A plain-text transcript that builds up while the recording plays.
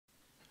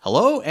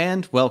Hello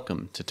and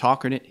welcome to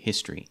Talkernate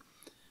History,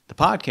 the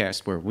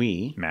podcast where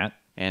we, Matt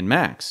and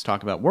Max,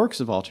 talk about works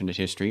of alternate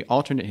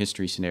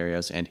history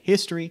scenarios, and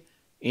history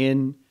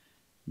in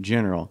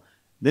general.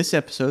 This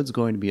episode's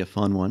going to be a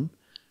fun one.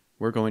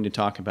 We're going to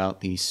talk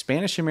about the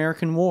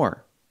Spanish-American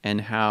War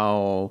and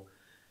how,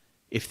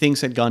 if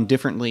things had gone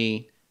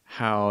differently,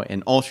 how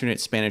an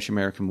alternate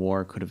Spanish-American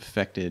War could have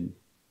affected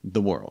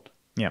the world.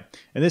 Yeah.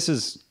 And this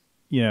is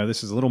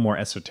a little more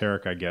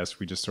esoteric, I guess.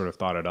 We just sort of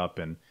thought it up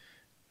and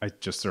I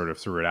just sort of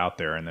threw it out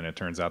there. And then it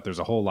turns out there's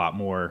a whole lot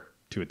more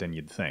to it than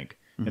you'd think.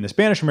 Mm-hmm. And the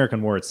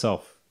Spanish-American War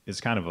itself is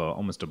kind of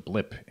almost a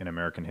blip in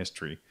American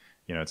history.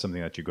 You know, it's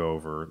something that you go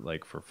over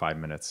like for 5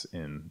 minutes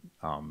in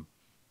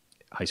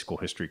high school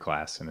history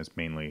class. And it's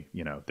mainly,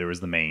 there was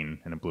the Maine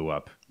and it blew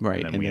up.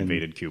 Right. And then we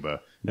invaded Cuba.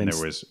 And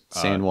there was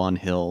San Juan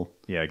Hill.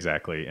 Yeah,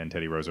 exactly. And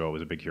Teddy Roosevelt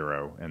was a big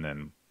hero. And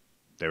then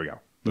there we go.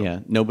 Boom. Yeah,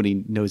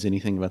 nobody knows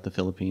anything about the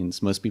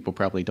Philippines. Most people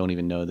probably don't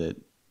even know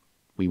that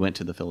we went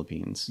to the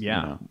Philippines.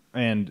 Yeah,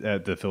 and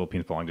the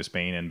Philippines belonged to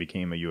Spain and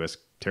became a U.S.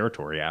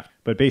 territory after.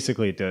 But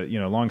basically, the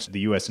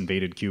U.S.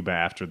 invaded Cuba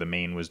after the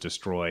Maine was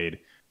destroyed,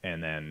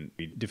 and then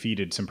we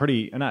defeated some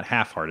pretty, not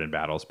half-hearted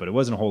battles, but it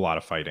wasn't a whole lot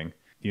of fighting.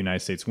 The United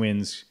States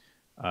wins.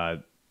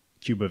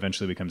 Cuba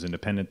eventually becomes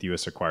independent. The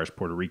U.S. acquires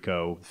Puerto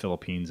Rico, the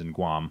Philippines, and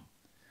Guam.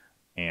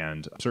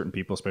 And certain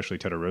people, especially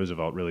Teddy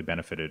Roosevelt, really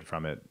benefited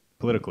from it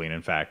politically. And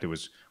in fact, it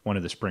was one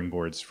of the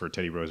springboards for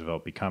Teddy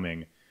Roosevelt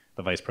becoming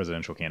the vice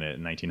presidential candidate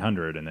in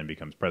 1900 and then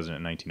becomes president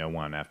in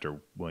 1901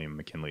 after William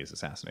McKinley is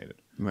assassinated.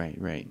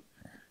 Right.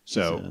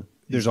 So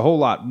there's a whole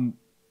lot,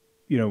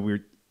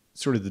 we're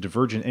sort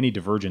of any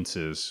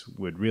divergences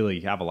would really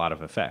have a lot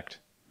of effect.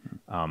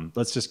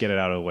 Let's just get it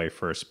out of the way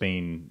first.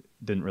 Spain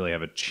didn't really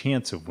have a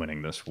chance of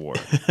winning this war.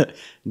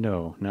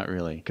 No, not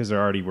really. Because they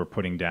already were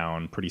putting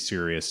down pretty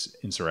serious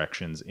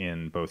insurrections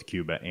in both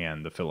Cuba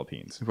and the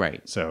Philippines.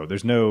 Right. So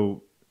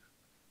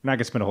we're not going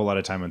to spend a whole lot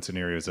of time on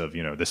scenarios of,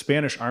 the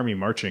Spanish army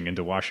marching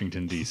into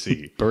Washington,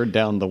 D.C. Burn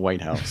down the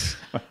White House.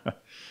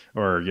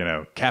 Or,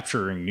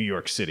 capturing New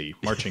York City,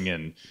 marching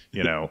in,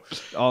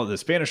 all the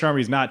Spanish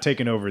army is not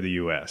taking over the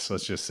U.S.,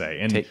 let's just say.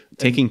 And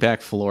taking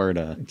back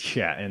Florida.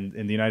 Yeah, and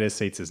the United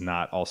States is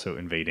not also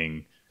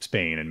invading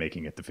Spain and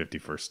making it the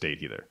 51st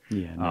state either.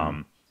 Yeah.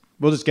 No.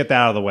 We'll just get that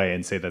out of the way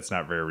and say that's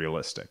not very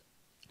realistic.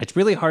 It's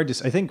really hard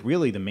to... I think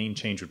really the main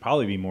change would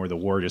probably be more the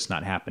war just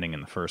not happening in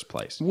the first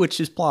place.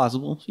 Which is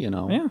plausible,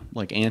 Yeah.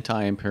 Like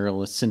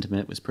anti-imperialist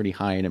sentiment was pretty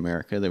high in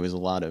America. There was a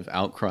lot of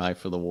outcry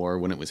for the war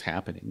when it was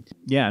happening.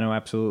 Yeah, no,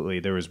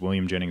 absolutely. There was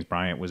William Jennings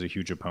Bryan was a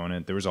huge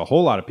opponent. There was a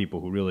whole lot of people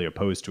who really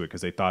opposed to it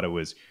because they thought it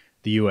was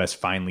the U.S.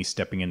 finally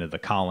stepping into the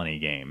colony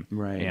game.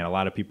 Right. And a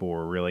lot of people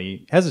were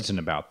really hesitant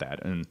about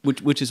that. And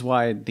Which is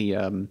why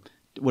the...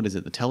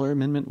 the Teller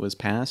Amendment was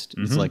passed.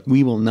 It's like,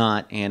 we will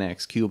not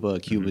annex Cuba.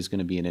 Cuba's going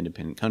to be an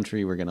independent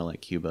country. We're going to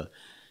let Cuba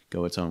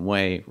go its own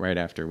way right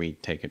after we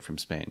take it from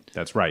Spain.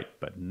 That's right.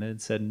 But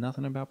Ned said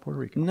nothing about Puerto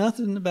Rico.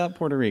 Nothing about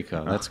Puerto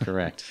Rico. That's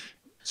correct.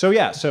 So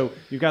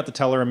you've got the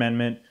Teller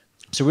Amendment.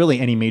 So really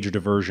any major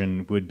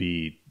diversion would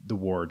be the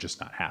war just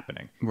not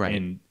happening. Right.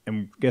 And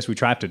I guess we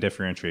try to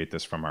differentiate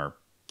this from our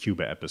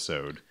Cuba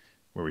episode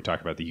where we talk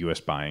about the U.S.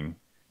 buying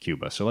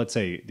Cuba. So let's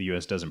say the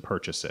U.S. doesn't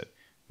purchase it.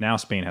 Now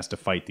Spain has to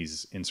fight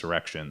these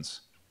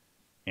insurrections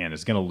and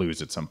is going to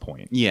lose at some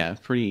point. Yeah,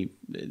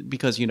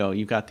 because,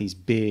 you've got these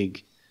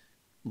big,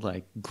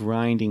 like,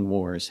 grinding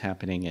wars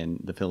happening in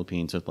the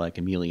Philippines with, like,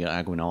 Emilio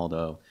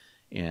Aguinaldo.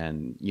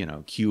 And,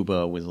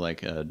 Cuba was,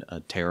 like,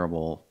 a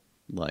terrible,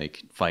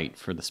 like, fight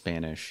for the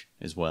Spanish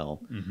as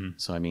well. Mm-hmm.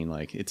 So, I mean,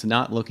 like, it's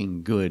not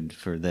looking good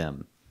for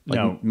them. Like,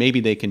 no.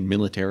 Maybe they can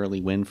militarily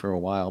win for a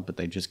while, but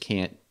they just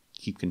can't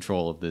keep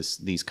control of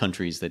these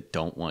countries that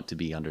don't want to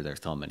be under their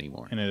thumb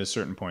anymore. And at a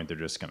certain point, they're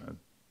just going to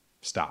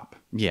stop.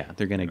 Yeah,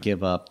 they're going to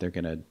give up. They're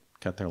going to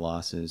cut their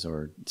losses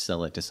or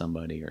sell it to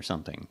somebody or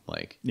something.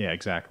 Yeah,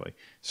 exactly.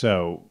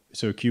 So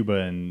Cuba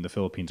and the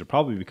Philippines will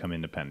probably become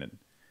independent.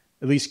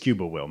 At least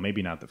Cuba will,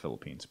 maybe not the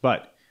Philippines.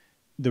 But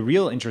the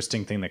real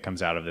interesting thing that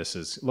comes out of this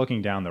is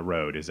looking down the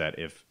road is that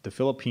if the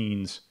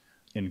Philippines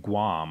and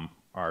Guam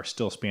are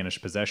still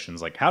Spanish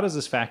possessions, like how does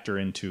this factor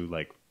into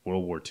like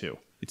World War II?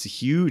 It's a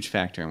huge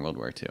factor in World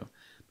War II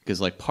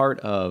because, like, part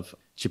of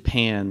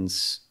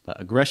Japan's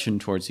aggression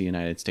towards the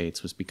United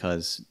States was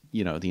because, the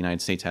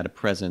United States had a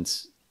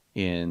presence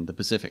in the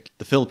Pacific.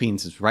 The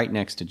Philippines is right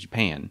next to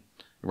Japan,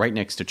 right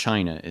next to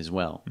China as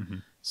well. Mm-hmm.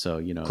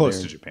 So,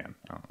 close to Japan.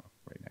 I don't know,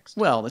 right next.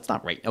 Well, it's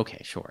not right.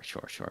 Okay, sure.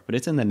 But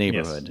it's in the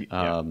neighborhood. Yes,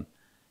 yeah.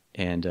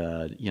 And,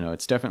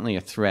 it's definitely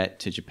a threat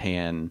to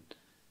Japan,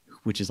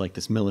 which is like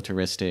this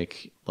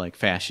militaristic, like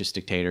fascist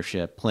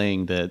dictatorship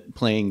playing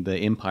the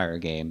empire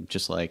game,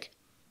 just like,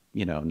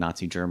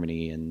 Nazi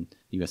Germany and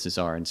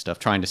USSR and stuff,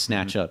 trying to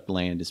snatch up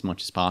land as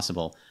much as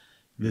possible.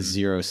 This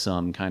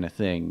zero-sum kind of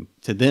thing.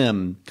 To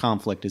them,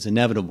 conflict is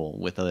inevitable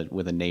with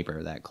a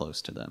neighbor that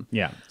close to them.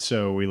 Yeah.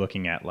 So we're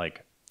looking at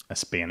like a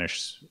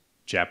Spanish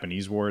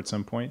Japanese War at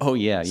some point. Oh,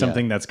 yeah.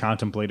 Something that's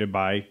contemplated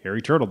by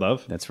Harry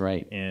Turtledove. That's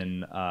right.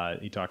 And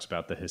he talks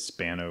about the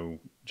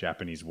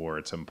Hispano-Japanese War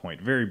at some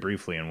point, very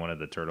briefly in one of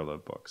the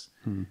Turtledove books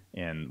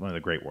and one of the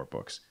Great War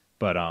books.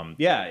 But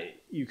yeah,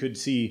 you could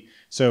see.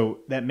 So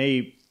that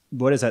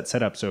what does that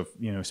set up? So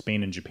if,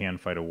 Spain and Japan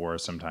fight a war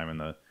sometime in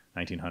the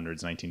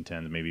 1900s,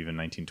 1910s, maybe even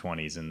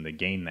 1920s, and they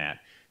gain that.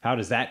 How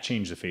does that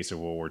change the face of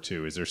World War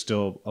II? Is there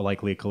still a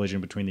likely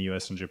collision between the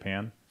U.S. and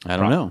Japan? I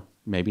don't know.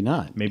 Maybe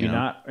not. Maybe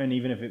not. And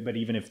even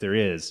if there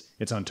is,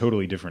 it's on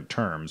totally different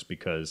terms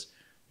because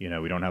we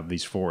don't have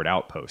these forward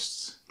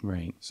outposts.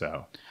 Right.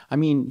 So, I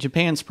mean,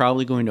 Japan's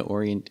probably going to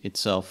orient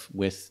itself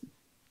with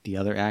the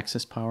other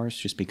Axis powers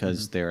just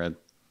because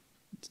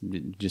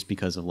just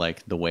because of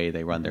like the way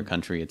they run their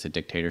country. It's a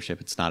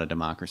dictatorship. It's not a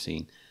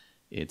democracy.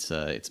 It's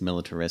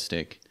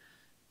militaristic.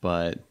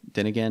 But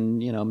then again,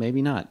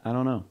 maybe not. I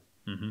don't know.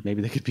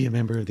 Maybe they could be a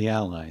member of the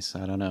Allies.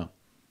 I don't know.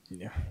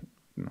 Yeah.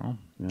 No.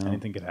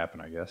 Anything could happen,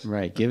 I guess.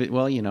 Right. Give it.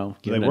 Well, they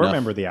were a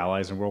member of the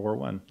Allies in World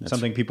War I.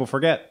 Something people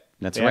forget.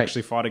 That's they right.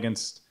 Actually fought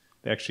against.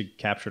 They actually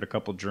captured a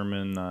couple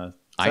German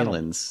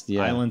islands.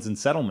 Yeah. Islands and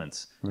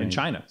settlements in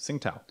China.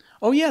 Tsingtao.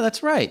 Oh yeah,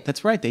 that's right.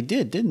 That's right. They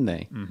did, didn't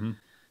they? Mm-hmm.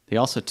 They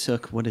also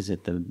took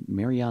the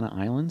Mariana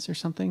Islands or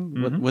something?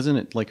 Mm-hmm. Wasn't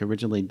it like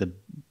originally the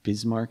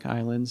Bismarck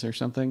Islands or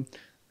something?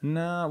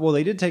 No, well,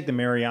 they did take the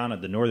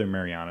Northern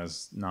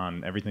Marianas,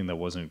 everything that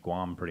wasn't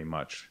Guam, pretty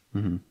much.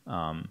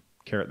 Mm-hmm.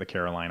 The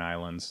Caroline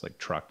Islands, like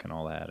Truk and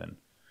all that, and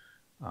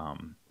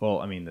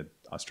the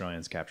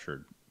Australians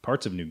captured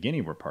parts of New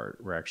Guinea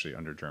were actually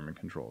under German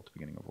control at the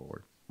beginning of World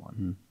War I.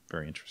 Mm-hmm.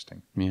 Very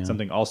interesting. Yeah.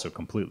 Something also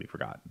completely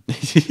forgotten.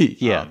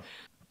 Yeah.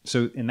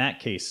 So in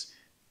that case,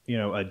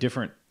 a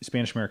different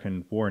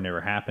Spanish-American War never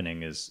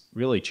happening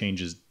really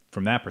changes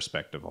from that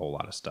perspective a whole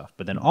lot of stuff.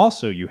 But then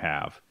also you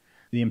have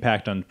the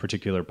impact on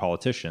particular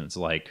politicians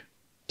like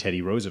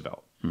Teddy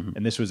Roosevelt. Mm-hmm.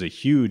 And this was a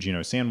huge,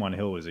 San Juan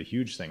Hill was a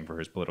huge thing for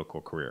his political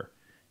career.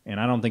 And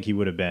I don't think he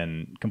would have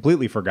been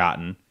completely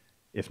forgotten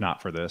if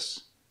not for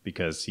this,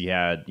 because he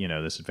had,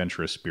 this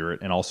adventurous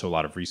spirit and also a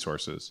lot of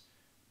resources.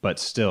 But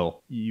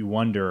still, you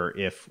wonder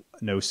if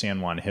no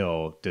San Juan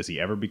Hill, does he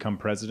ever become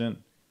president?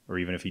 Or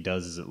even if he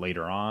does, is it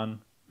later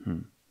on?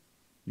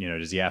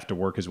 Does he have to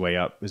work his way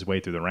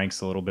through the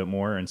ranks a little bit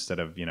more instead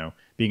of,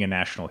 being a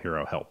national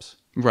hero helps?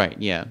 Right,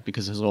 yeah,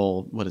 because his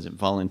old,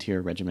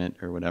 volunteer regiment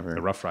or whatever.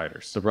 The Rough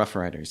Riders. The Rough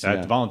Riders,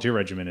 The volunteer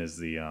regiment is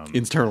the...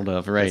 it's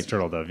Turtledove, right. It's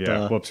Turtledove, yeah.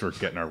 Duh. Whoops, we're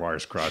getting our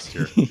wires crossed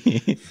here.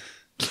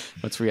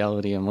 What's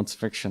reality and what's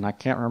fiction? I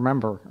can't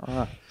remember.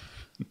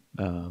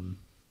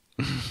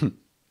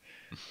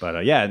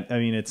 But yeah, I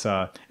mean, it's...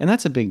 And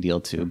that's a big deal,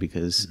 too,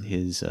 because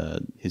his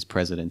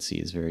presidency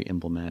is very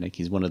emblematic.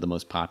 He's one of the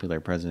most popular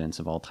presidents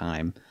of all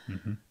time.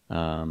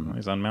 Mm-hmm.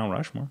 He's on Mount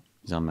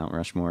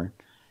Rushmore.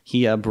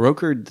 He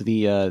brokered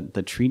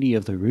the Treaty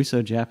of the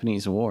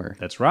Russo-Japanese War.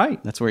 That's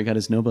right. That's where he got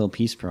his Nobel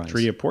Peace Prize.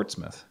 Treaty of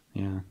Portsmouth.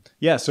 Yeah.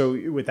 Yeah, so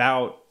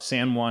without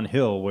San Juan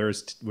Hill,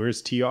 where's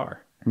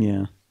TR?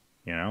 Yeah.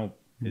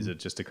 Is it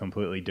just a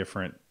completely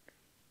different...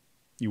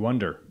 You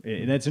wonder.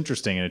 And that's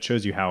interesting, and it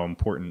shows you how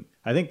important...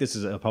 I think this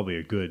is probably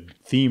a good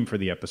theme for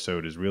the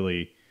episode, is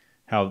really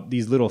how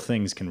these little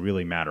things can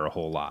really matter a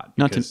whole lot.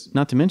 Not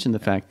to mention the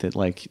fact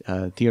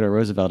that, Theodore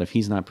Roosevelt, if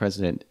he's not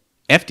president,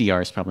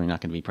 FDR is probably not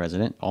going to be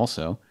president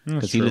also,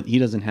 because he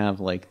doesn't have,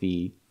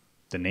 the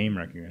name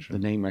recognition. The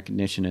name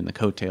recognition and the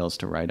coattails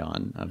to ride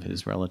on of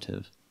his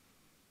relative.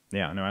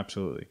 Yeah, no,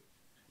 absolutely.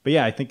 But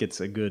yeah, I think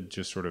it's a good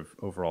just sort of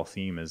overall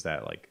theme is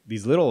that,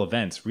 these little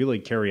events really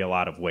carry a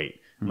lot of weight.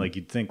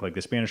 You'd think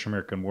the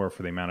Spanish-American War,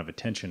 for the amount of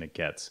attention it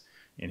gets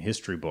in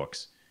history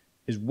books,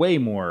 is way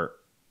more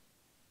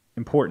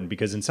important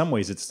because in some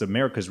ways it's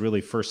America's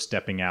really first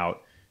stepping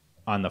out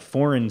on the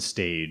foreign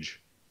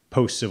stage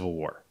post-Civil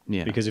War.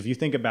 Yeah. Because if you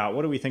think about,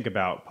 what do we think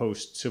about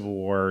post-Civil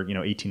War,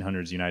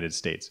 1800s United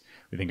States?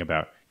 We think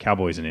about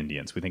cowboys and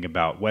Indians. We think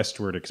about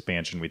westward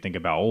expansion. We think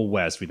about Old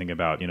West. We think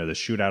about, the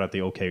shootout at the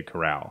OK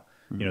Corral,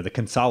 the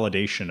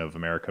consolidation of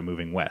America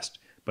moving west.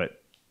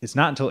 But it's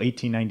not until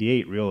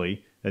 1898,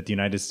 really, that the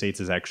United States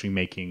is actually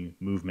making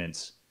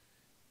movements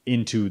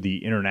into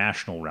the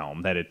international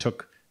realm, that it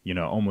took,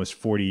 almost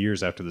 40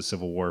 years after the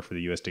Civil War for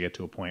the U.S. to get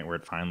to a point where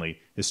it finally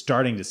is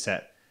starting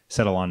to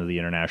settle onto the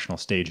international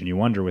stage. And you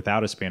wonder,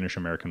 without a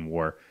Spanish-American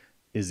War,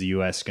 is the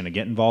U.S. going to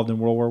get involved in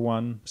World War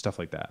I? Stuff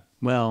like that.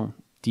 Well,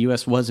 the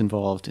U.S. was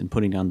involved in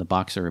putting down the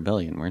Boxer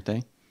Rebellion, weren't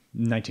they?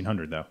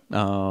 1900, though.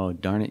 Oh,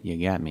 darn it.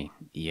 You got me.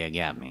 Yeah,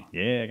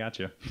 I got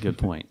you. Good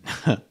point.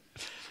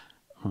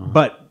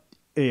 But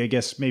I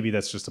guess maybe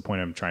that's just the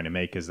point I'm trying to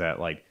make, is that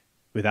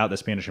without the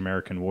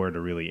Spanish-American War to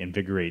really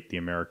invigorate the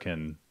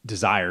American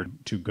desire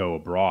to go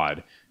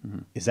abroad,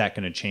 is that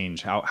going to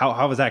change?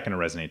 How is that going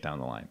to resonate down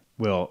the line?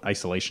 Will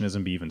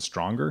isolationism be even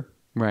stronger?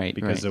 Right.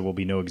 Because there will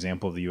be no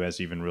example of the U.S.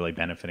 even really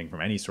benefiting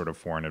from any sort of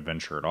foreign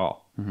adventure at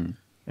all. Mm-hmm.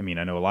 I mean,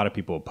 I know a lot of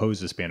people oppose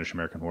the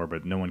Spanish-American War,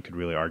 but no one could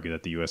really argue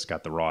that the U.S.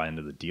 got the raw end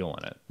of the deal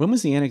in it. When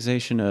was the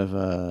annexation of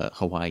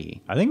Hawaii?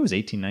 I think it was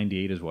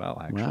 1898 as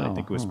well, actually. Wow. I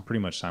think it was pretty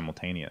much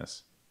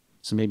simultaneous.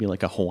 So maybe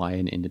like a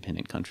Hawaiian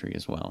independent country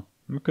as well.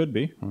 It could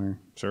be. Or,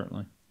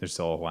 Certainly. There's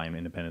still a Hawaiian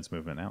independence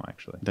movement now,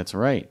 actually. that's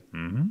right.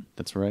 Mm-hmm.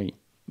 That's right.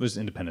 There's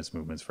independence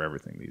movements for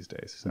everything these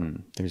days. So.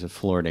 There's a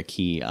Florida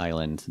Key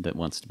Island that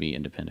wants to be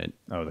independent.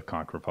 Oh, the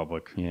Conch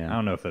Republic. Yeah. I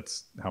don't know if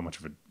that's how much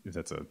of a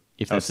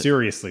If how that's a-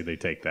 seriously they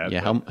take that.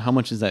 Yeah, how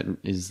much is that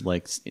is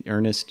like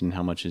earnest and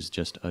how much is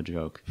just a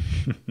joke?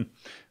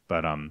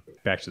 But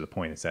back to the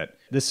point is that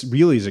this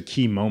really is a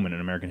key moment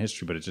in American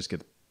history, but it just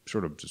gets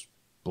sort of just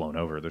blown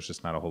over. There's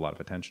just not a whole lot of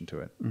attention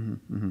to it.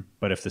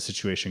 But if the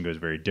situation goes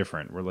very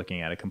different, we're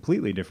looking at a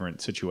completely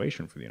different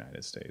situation for the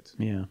United States.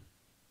 Yeah.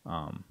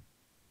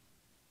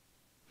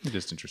 It's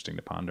just interesting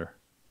to ponder.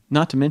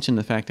 Not to mention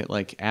the fact that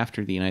like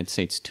after the United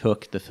States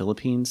took the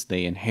Philippines,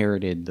 they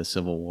inherited the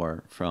Civil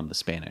War from the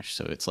Spanish.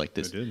 So it's like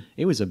this. They did.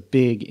 It was a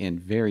big and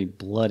very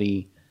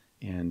bloody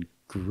and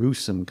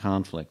gruesome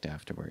conflict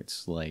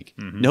afterwards. Like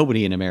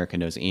nobody in America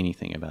knows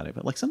anything about it,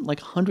 but like something like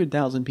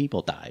 100,000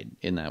 people died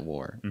in that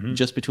war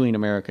just between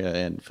America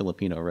and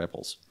Filipino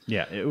rebels.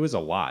 Yeah, it was a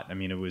lot. I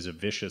mean, it was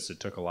it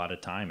took a lot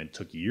of time. It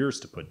took years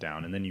to put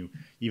down. And then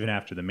even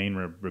after the main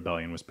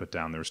rebellion was put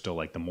down, there were still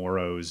like the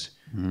Moros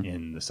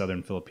in the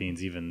southern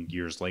Philippines, even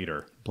years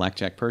later.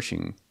 Blackjack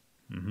Pershing.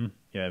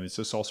 Yeah, it's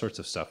just all sorts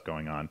of stuff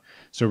going on.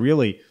 So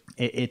really,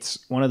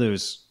 it's one of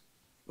those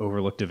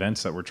overlooked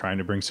events that we're trying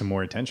to bring some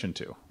more attention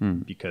to.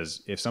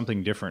 Because if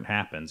something different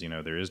happens,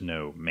 there is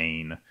no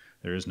Maine,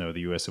 the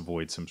U.S.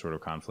 avoids some sort of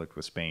conflict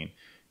with Spain.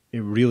 It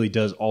really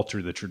does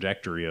alter the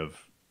trajectory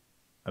of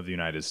the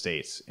United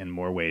States in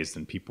more ways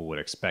than people would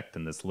expect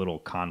in this little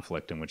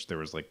conflict in which there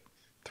was like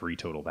 3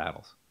 total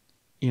battles.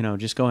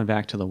 Just going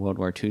back to the World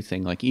War II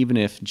thing, like even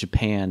if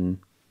Japan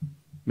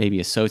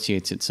maybe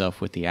associates itself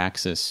with the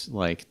Axis,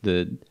 like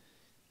the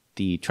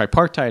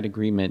tripartite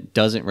agreement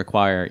doesn't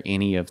require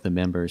any of the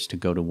members to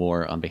go to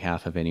war on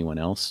behalf of anyone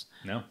else.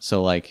 No.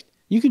 So like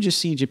you could just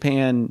see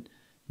Japan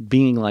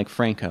being like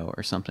Franco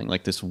or something,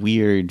 like this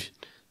weird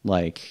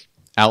like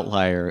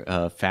outlier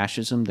of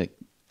fascism that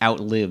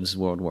outlives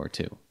World War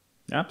II.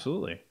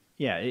 Absolutely.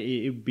 Yeah,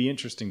 it would be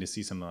interesting to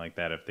see something like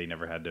that if they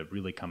never had to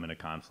really come into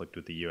conflict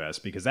with the U.S.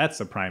 because that's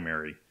the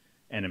primary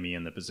enemy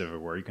in the Pacific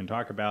War. You can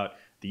talk about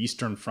the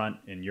Eastern Front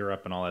in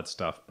Europe and all that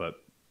stuff, but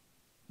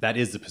that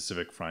is the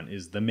Pacific Front.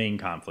 Is the main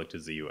conflict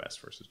is the U.S.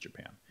 versus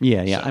Japan.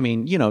 Yeah, yeah. So, I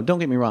mean, don't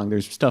get me wrong.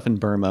 There's stuff in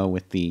Burma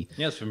with the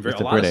there's been with a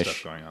the lot British. of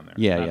stuff going on there.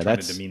 Yeah, I'm yeah. not trying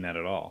That's to demean that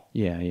at all.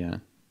 yeah, yeah.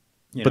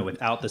 But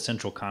without the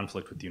central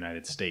conflict with the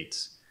United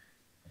States.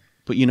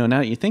 But now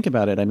that you think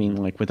about it, I mean,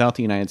 like without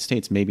the United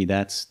States, maybe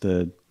that's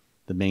the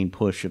main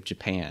push of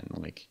Japan,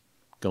 like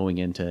going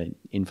into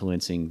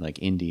influencing like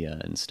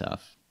India and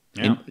stuff,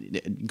 Yeah.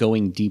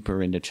 going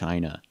deeper into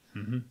China.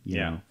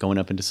 Yeah. Going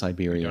up into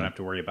Siberia. You don't have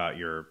to worry about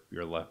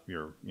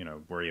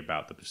worry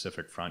about the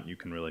Pacific Front. You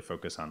can really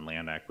focus on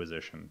land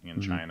acquisition in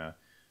China,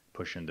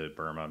 push into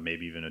Burma,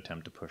 maybe even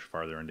attempt to push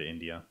farther into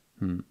India,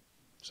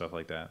 stuff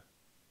like that,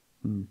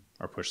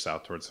 or push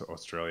south towards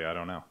Australia. I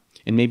don't know.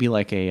 And maybe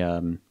like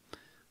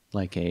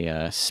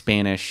a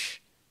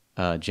Spanish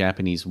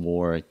Japanese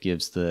war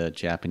gives the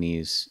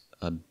Japanese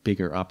a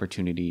bigger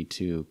opportunity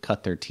to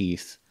cut their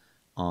teeth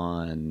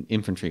on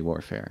infantry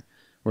warfare.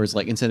 Whereas,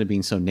 like, instead of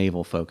being so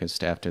naval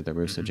focused after the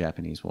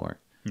Russo-Japanese War,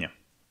 Yeah.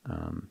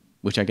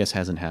 Which I guess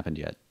hasn't happened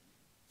yet.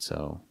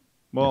 So,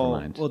 Well,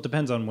 never mind. it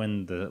depends on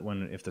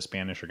if the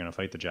Spanish are going to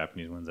fight the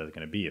Japanese. When's that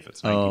going to be? If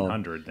it's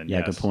 1900, then yeah,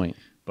 yes. good point.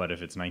 But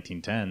if it's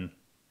 1910,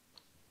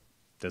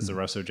 does the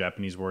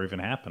Russo-Japanese War even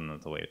happen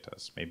the way it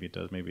does? Maybe it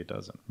does. Maybe it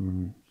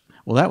doesn't.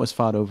 Well, that was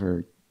fought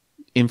over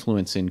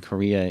influence in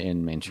Korea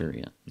and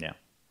Manchuria, Yeah.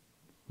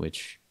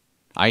 which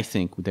I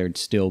think there'd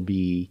still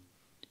be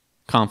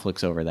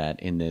conflicts over that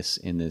in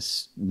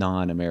this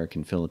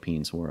non-American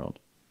Philippines world.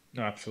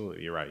 No,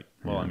 absolutely. You're right.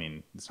 Well, I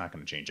mean, it's not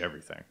going to change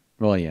everything.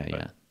 Well,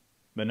 yeah.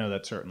 But no,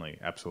 that's certainly,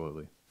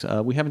 absolutely.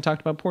 We haven't talked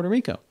about Puerto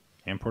Rico.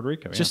 And Puerto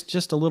Rico, yeah.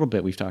 Just a little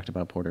bit. We've talked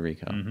about Puerto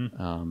Rico.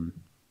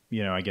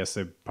 I guess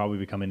they've probably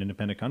become an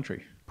independent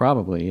country.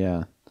 Probably,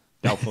 yeah.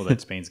 Doubtful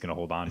that Spain's going to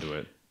hold on to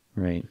it.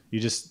 Right.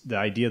 The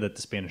idea that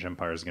the Spanish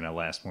Empire is going to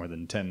last more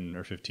than 10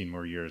 or 15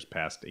 more years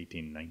past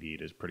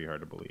 1898 is pretty hard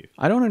to believe.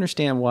 I don't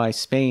understand why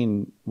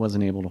Spain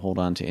wasn't able to hold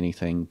on to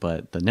anything,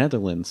 but the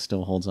Netherlands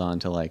still holds on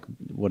to, like,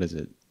 what is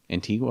it,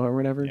 Antigua or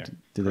whatever? Yeah,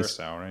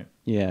 Curacao, right?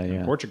 Yeah, And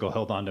yeah. Portugal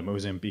held on to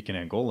Mozambique and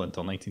Angola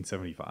until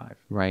 1975.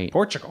 Right.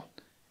 Portugal.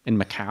 And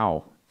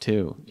Macau,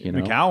 too.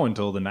 Macau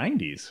until the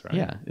 90s, right?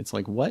 Yeah, it's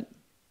like, what?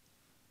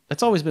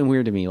 That's always been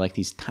weird to me. Like,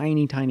 these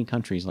tiny, tiny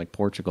countries like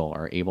Portugal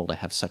are able to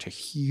have such a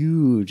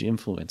huge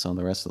influence on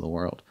the rest of the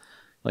world.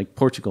 Like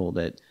Portugal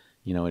that,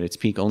 at its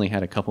peak only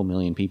had a couple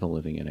million people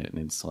living in it. And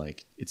it's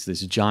like, it's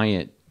this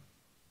giant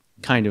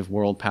kind of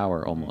world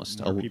power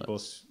almost. More people,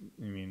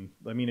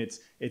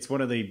 it's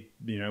one of the,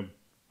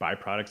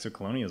 byproducts of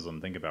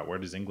colonialism. Think about, where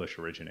does English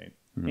originate?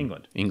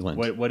 England.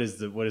 What is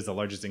the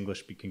largest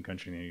English-speaking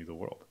country in the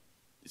world?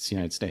 It's the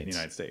United States. The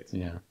United States.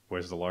 Yeah.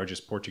 Where's the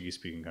largest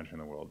Portuguese-speaking country in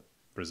the world?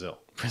 Brazil.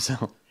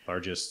 Brazil.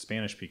 Largest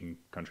Spanish-speaking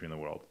country in the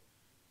world.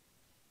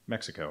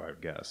 Mexico, I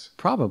would guess,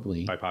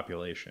 Probably. by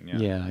population. Yeah.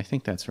 Yeah, I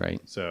think that's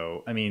right.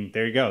 So, I mean,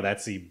 there you go.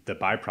 That's the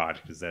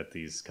byproduct is that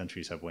these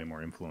countries have way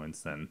more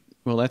influence than.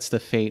 Well, that's the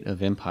fate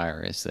of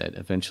empire, is that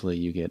eventually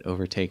you get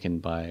overtaken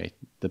by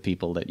the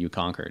people that you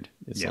conquered.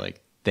 It's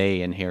like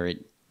they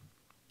inherit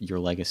your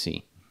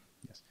legacy.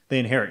 Yes. They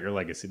inherit your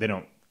legacy. They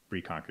don't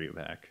reconquer you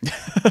back.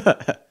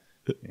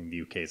 And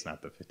the UK is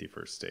not the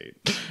 51st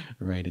state.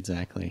 Right,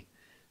 exactly.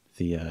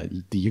 The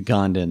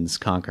Ugandans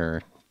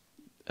conquer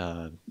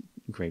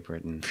Great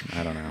Britain.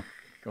 I don't know.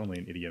 Only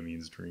in Idi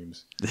Amin's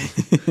dreams.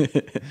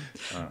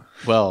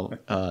 Well,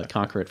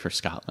 conquer it for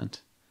Scotland.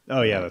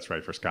 Oh, yeah, that's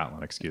right. For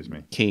Scotland, excuse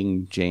me.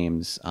 King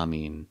James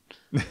III.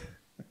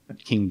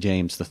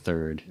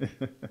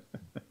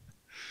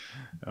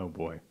 Oh,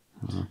 boy.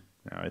 No,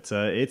 it's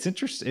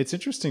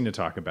interesting to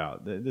talk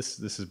about. This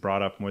is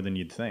brought up more than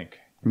you'd think.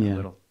 Yeah. A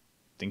little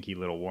dinky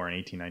little war in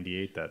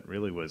 1898 that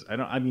really was.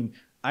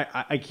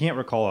 I can't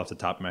recall off the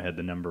top of my head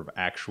the number of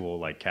actual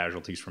like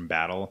casualties from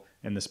battle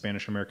in the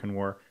Spanish-American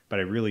War, but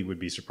I really would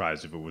be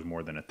surprised if it was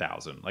more than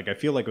 1,000. Like I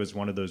feel like it was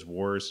one of those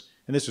wars,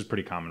 and this was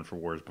pretty common for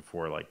wars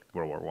before like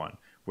World War I,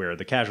 where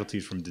the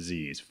casualties from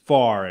disease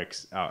far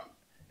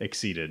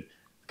exceeded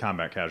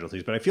combat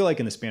casualties. But I feel like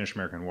in the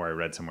Spanish-American War, I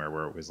read somewhere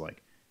where it was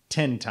like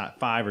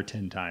 5 or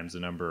 10 times the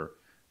number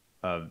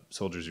of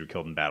soldiers who were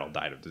killed in battle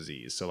died of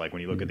disease. So like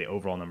when you look at the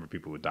overall number of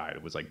people who died,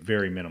 it was like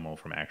very minimal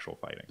from actual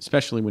fighting.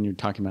 Especially when you're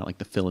talking about like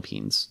the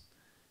Philippines,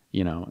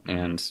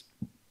 and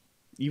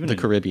even the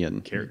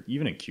Caribbean.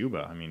 Even in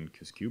Cuba, I mean,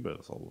 because Cuba,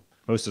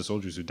 most of the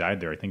soldiers who died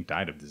there, I think,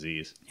 died of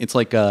disease. It's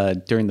like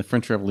during the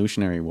French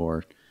Revolutionary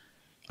War,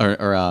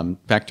 or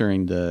back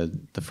during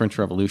the French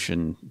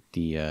Revolution,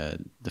 the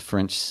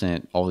French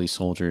sent all these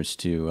soldiers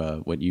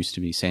to what used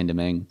to be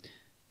Saint-Domingue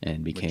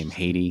and became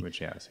Haiti.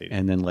 It's Haiti.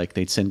 And then like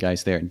they'd send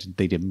guys there and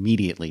they'd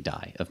immediately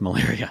die of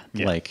malaria.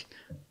 Yeah.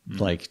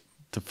 Like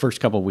the first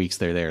couple of weeks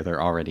they're there, they're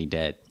already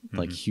dead.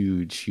 Like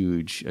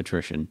huge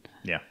attrition.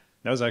 Yeah.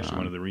 That was actually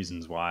one of the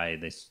reasons why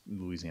the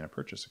Louisiana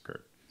Purchase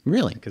occurred.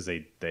 Really? Because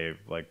they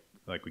like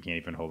we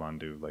can't even hold on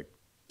to like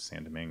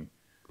Saint-Domingue.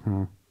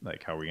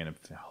 Like how are we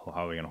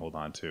gonna hold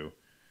on to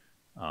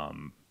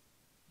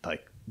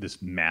like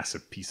this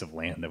massive piece of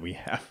land that we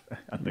have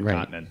on the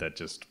continent that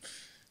just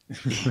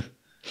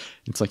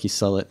it's like you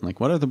sell it and like,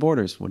 what are the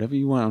borders? Whatever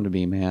you want them to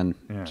be, man.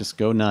 Yeah. Just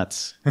go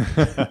nuts.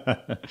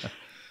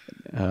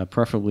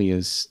 Preferably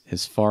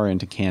as far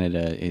into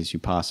Canada as you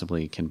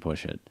possibly can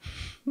push it.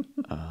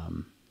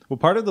 Well,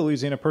 part of the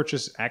Louisiana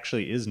Purchase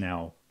actually is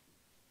now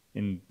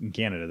in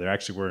Canada. There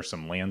actually were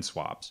some land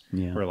swaps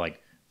where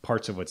like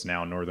parts of what's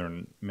now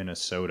northern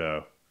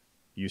Minnesota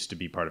used to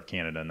be part of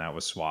Canada, and that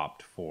was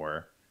swapped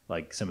for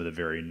like some of the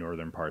very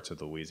northern parts of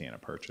the Louisiana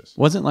Purchase.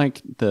 Wasn't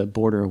like the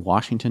border of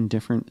Washington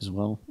different as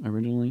well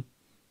originally?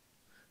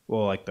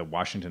 Well, like the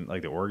Washington,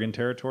 like the Oregon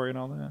Territory and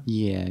all that?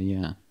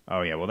 Yeah.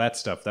 Oh, yeah. Well, that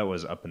stuff, that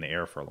was up in the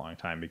air for a long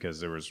time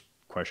because there was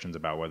questions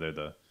about whether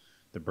the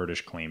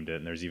British claimed it,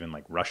 and there's even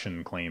like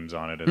Russian claims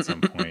on it at some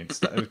point.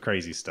 It was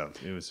crazy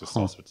stuff. It was just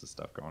all sorts of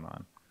stuff going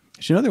on.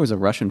 Did you know there was a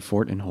Russian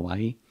fort in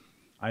Hawaii?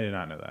 I did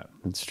not know that.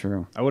 That's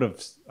true. I would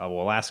have,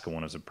 Alaska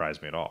wouldn't have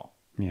surprised me at all.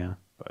 Yeah.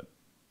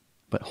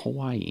 But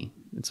Hawaii,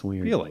 it's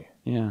weird. Really?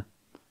 Yeah.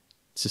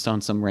 It's just on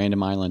some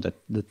random island,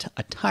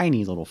 a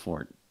tiny little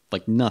fort.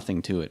 Like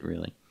nothing to it,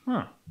 really.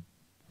 Huh.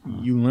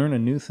 You learn a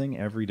new thing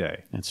every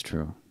day. That's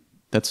true.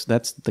 That's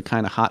the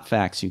kind of hot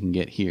facts you can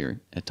get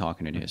here at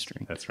Talkernate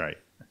History. That's right.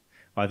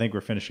 Well, I think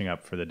we're finishing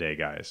up for the day,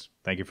 guys.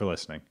 Thank you for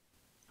listening.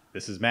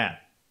 This is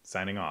Matt,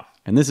 signing off.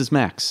 And this is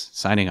Max,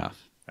 signing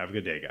off. Have a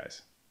good day,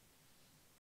 guys.